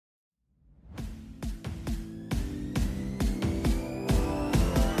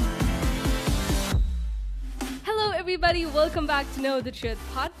everybody, welcome back to Know the Truth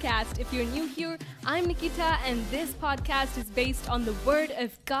podcast. If you're new here, I'm Nikita, and this podcast is based on the Word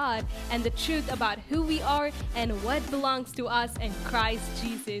of God and the truth about who we are and what belongs to us in Christ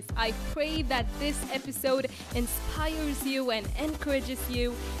Jesus. I pray that this episode inspires you and encourages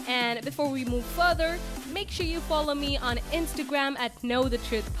you. And before we move further, make sure you follow me on Instagram at Know the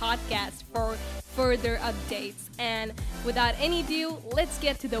Truth podcast for further updates. And without any ado, let's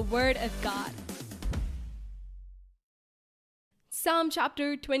get to the Word of God. Psalm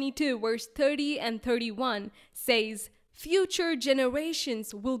chapter 22, verse 30 and 31 says, "Future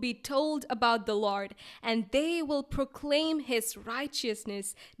generations will be told about the Lord, and they will proclaim his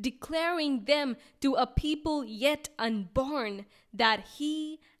righteousness, declaring them to a people yet unborn that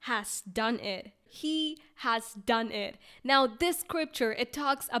he has done it." He has done it. Now, this scripture, it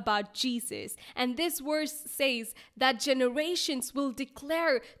talks about Jesus. And this verse says that generations will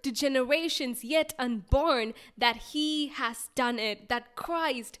declare to generations yet unborn that he has done it, that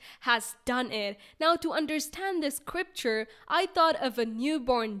Christ has done it. Now, to understand this scripture, I thought of a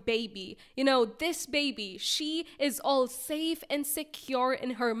newborn baby. You know, this baby, she is all safe and secure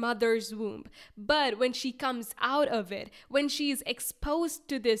in her mother's womb. But when she comes out of it, when she is exposed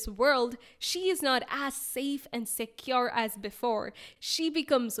to this world, she is not as safe and secure as before. She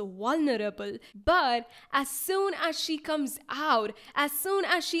becomes vulnerable. But as soon as she comes out, as soon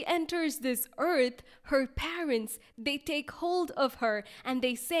as she enters this earth, her parents, they take hold of her and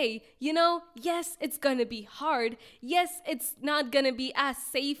they say, yes, it's gonna be hard. Yes, it's not gonna be as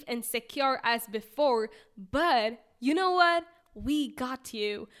safe and secure as before. But you know what? We got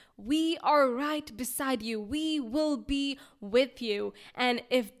you. We are right beside you. We will be with you. And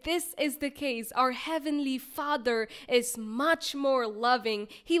if this is the case, our Heavenly Father is much more loving.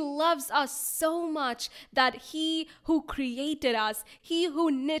 He loves us so much that He who created us, He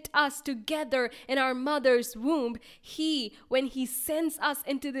who knit us together in our mother's womb, when He sends us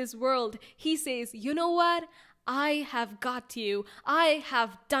into this world, He says, you know what? I have got you. I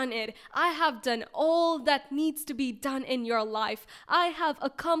have done it. I have done all that needs to be done in your life. I have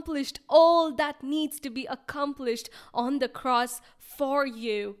accomplished all that needs to be accomplished on the cross for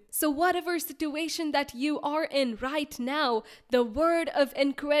you. So whatever situation that you are in right now, the word of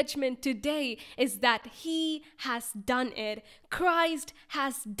encouragement today is that He has done it. Christ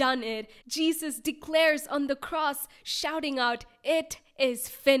has done it. Jesus declares on the cross, shouting out, "It is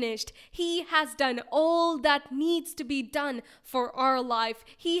finished." He has done all that needs to be done for our life.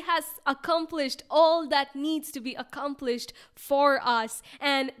 He has accomplished all that needs to be accomplished for us.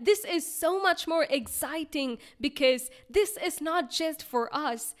 And this is so much more exciting because this is not just for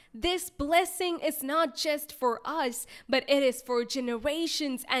us. This blessing is not just for us, but it is for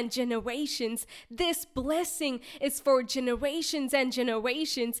generations and generations. This blessing is for generations and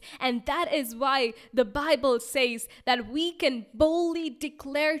generations. And that is why the Bible says that we can boldly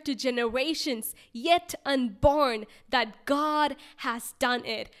declare to generations yet unborn that God has done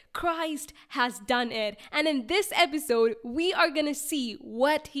it. Christ has done it. And in this episode, we are going to see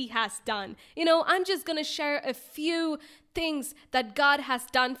what He has done. I'm just going to share a few things that God has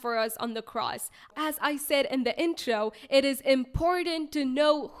done for us on the cross. As I said in the intro, it is important to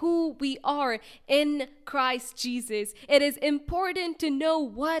know who we are in Christ Jesus. It is important to know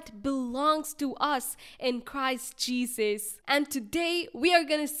what belongs to us in Christ Jesus. And today we are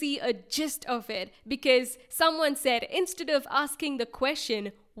going to see a gist of it because someone said, instead of asking the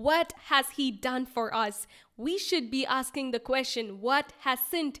question, what has He done for us? We should be asking the question, what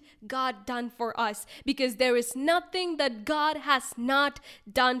hasn't God done for us? Because there is nothing that God has not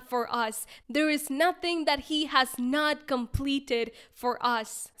done for us. There is nothing that He has not completed for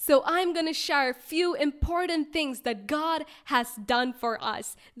us. So I'm going to share a few important things that God has done for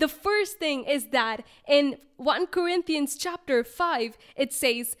us. The first thing is that in 1 Corinthians chapter 5, it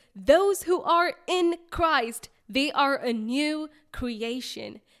says, "Those who are in Christ, they are a new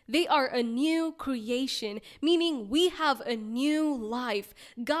creation." They are a new creation, meaning we have a new life.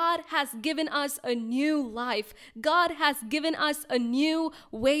 God has given us a new life. God has given us a new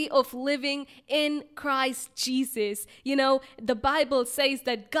way of living in Christ Jesus. The Bible says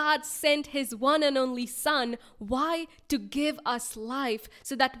that God sent His one and only Son. Why? To give us life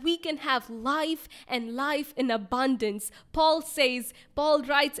so that we can have life and life in abundance. Paul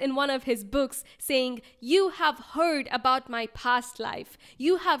writes in one of his books saying, "You have heard about my past life.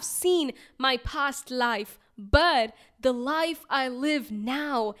 You have seen my past life, but the life I live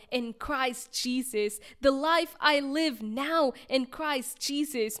now in Christ Jesus, the life I live now in Christ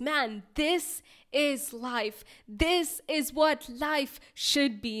Jesus, man, this is life. This is what life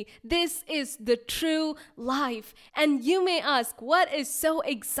should be. This is the true life. And you may ask, what is so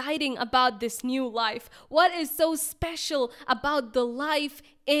exciting about this new life? What is so special about the life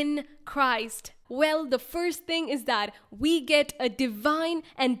in Christ? Well, the first thing is that we get a divine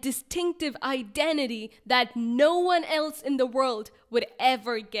and distinctive identity that no one else in the world would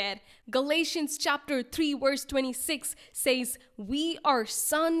ever get. Galatians chapter 3 verse 26 says, "We are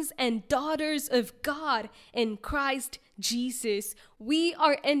sons and daughters of God in Christ Jesus." We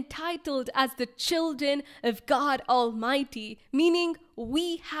are entitled as the children of God Almighty, meaning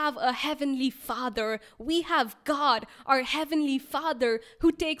we have a heavenly Father. We have God, our heavenly Father,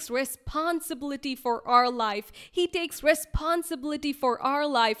 who takes responsibility for our life. He takes responsibility for our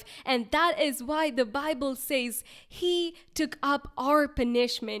life, and that is why the Bible says He took up our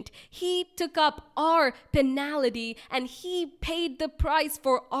punishment. He took up our penalty, and He paid the price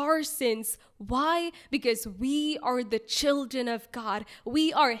for our sins. Why? Because we are the children of God.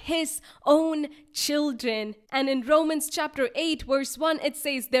 We are His own children. And in Romans chapter 8 verse 1, it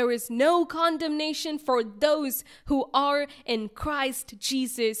says, "There is no condemnation for those who are in Christ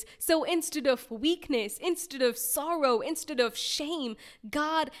Jesus." So instead of weakness, instead of sorrow, instead of shame,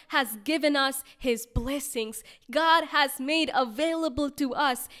 God has given us His blessings. God has made available to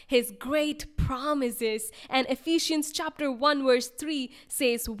us His great promises. And Ephesians chapter 1 verse 3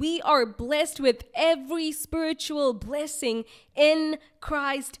 says, "We are blessed with every spiritual blessing in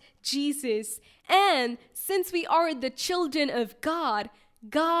Christ Jesus." And since we are the children of God,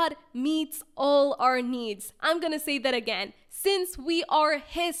 God meets all our needs. I'm going to say that again. Since we are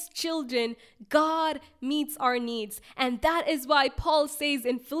His children, God meets our needs. And that is why Paul says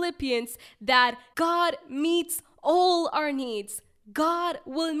in Philippians that God meets all our needs. God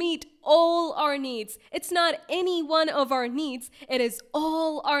will meet all our needs. It's not any one of our needs. It is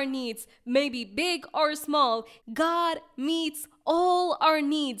all our needs, maybe big or small. God meets all our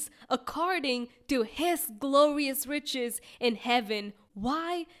needs according to His glorious riches in heaven.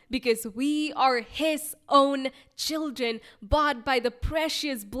 Why? Because we are His own children, bought by the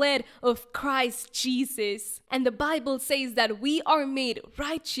precious blood of Christ Jesus. And the Bible says that we are made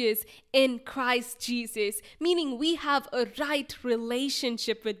righteous in Christ Jesus, meaning we have a right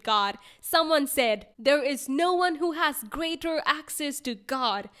relationship with God. Someone said, there is no one who has greater access to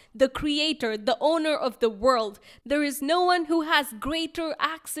God, the Creator, the owner of the world. There is no one who has greater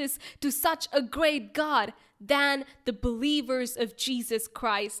access to such a great God than the believers of Jesus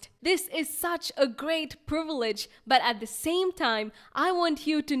Christ. This is such a great privilege, but at the same time, I want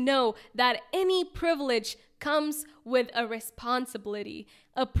you to know that any privilege comes with a responsibility.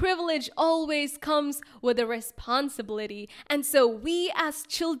 A privilege always comes with a responsibility. And so we as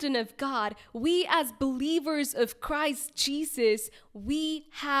children of God, we as believers of Christ Jesus, we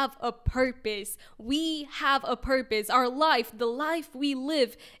have a purpose. We have a purpose. Our life, the life we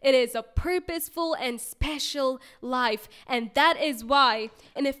live, it is a purposeful and special life. And that is why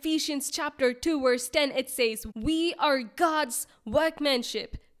in Ephesians chapter 2 verse 10, it says, "We are God's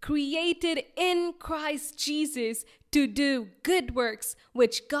workmanship, created in Christ Jesus to do good works,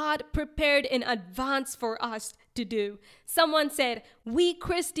 which God prepared in advance for us to do." Someone said, we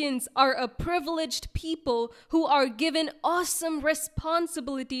Christians are a privileged people who are given awesome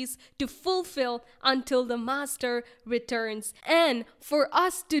responsibilities to fulfill until the Master returns. And for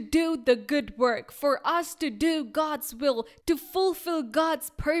us to do the good work, for us to do God's will, to fulfill God's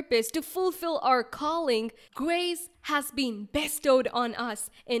purpose, to fulfill our calling, grace has been bestowed on us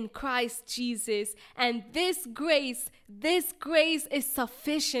in Christ Jesus. And this grace is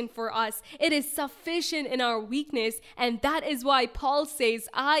sufficient for us. It is sufficient in our weakness. And that is why Paul says,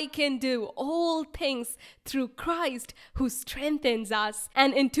 I can do all things through Christ who strengthens us.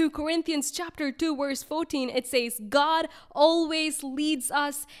 And in 2 Corinthians chapter 2 verse 14, it says, God always leads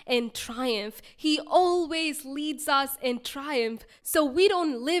us in triumph. He always leads us in triumph. So we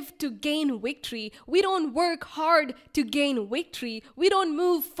don't live to gain victory. We don't work hard to gain victory. We don't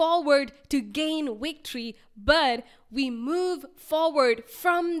move forward to gain victory, but we move forward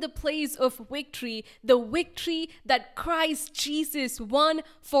from the place of victory, the victory that Christ Jesus won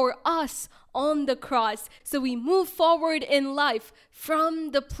for us on the cross. So we move forward in life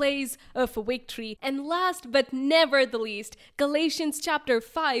from the place of victory. And last but never the least, Galatians chapter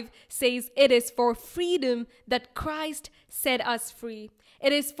 5 says, it is for freedom that Christ set us free.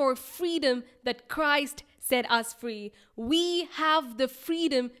 It is for freedom that Christ set us free. We have the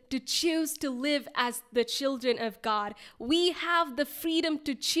freedom to choose to live as the children of God. We have the freedom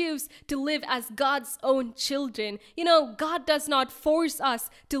to choose to live as God's own children. You know, God does not force us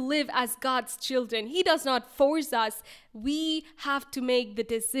to live as God's children. He does not force us. We have to make the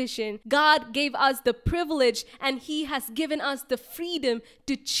decision. God gave us the privilege and He has given us the freedom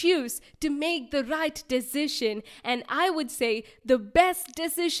to choose to make the right decision. And I would say the best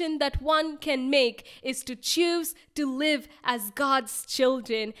decision that one can make is to choose to live as God's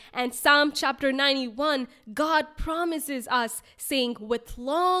children. And Psalm chapter 91, God promises us, saying, "With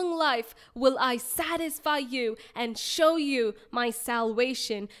long life will I satisfy you and show you my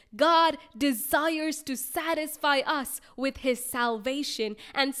salvation." God desires to satisfy us with His salvation,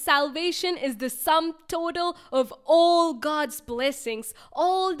 and salvation is the sum total of all God's blessings,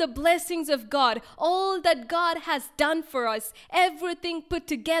 all the blessings of God, all that God has done for us. Everything put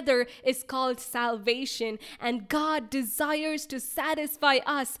together is called salvation, and God desires to satisfy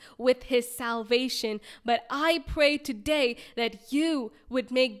us with His salvation. But I pray today that you would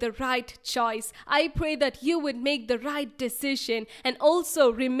make the right choice. I pray that you would make the right decision, and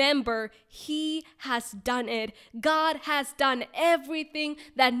also remember, He has done it. God has done everything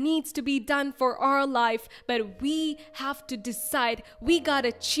that needs to be done for our life, but we have to decide. We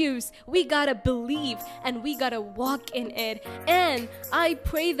gotta choose, we gotta believe, and we gotta walk in it. And I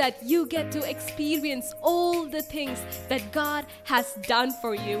pray that you get to experience all the things that God has done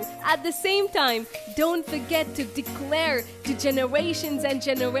for you. At the same time, don't forget to declare to generations and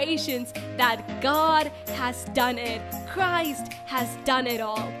generations that God has done it. Christ has done it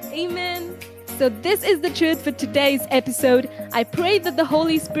all. Amen. So this is the truth for today's episode. I pray that the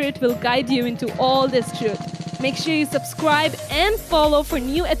Holy Spirit will guide you into all this truth. Make sure you subscribe and follow for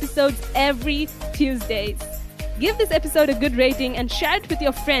new episodes every Tuesdays. Give this episode a good rating and share it with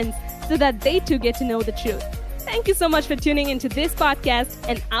your friends so that they too get to know the truth. Thank you so much for tuning into this podcast,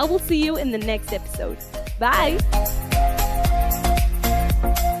 and I will see you in the next episode. Bye.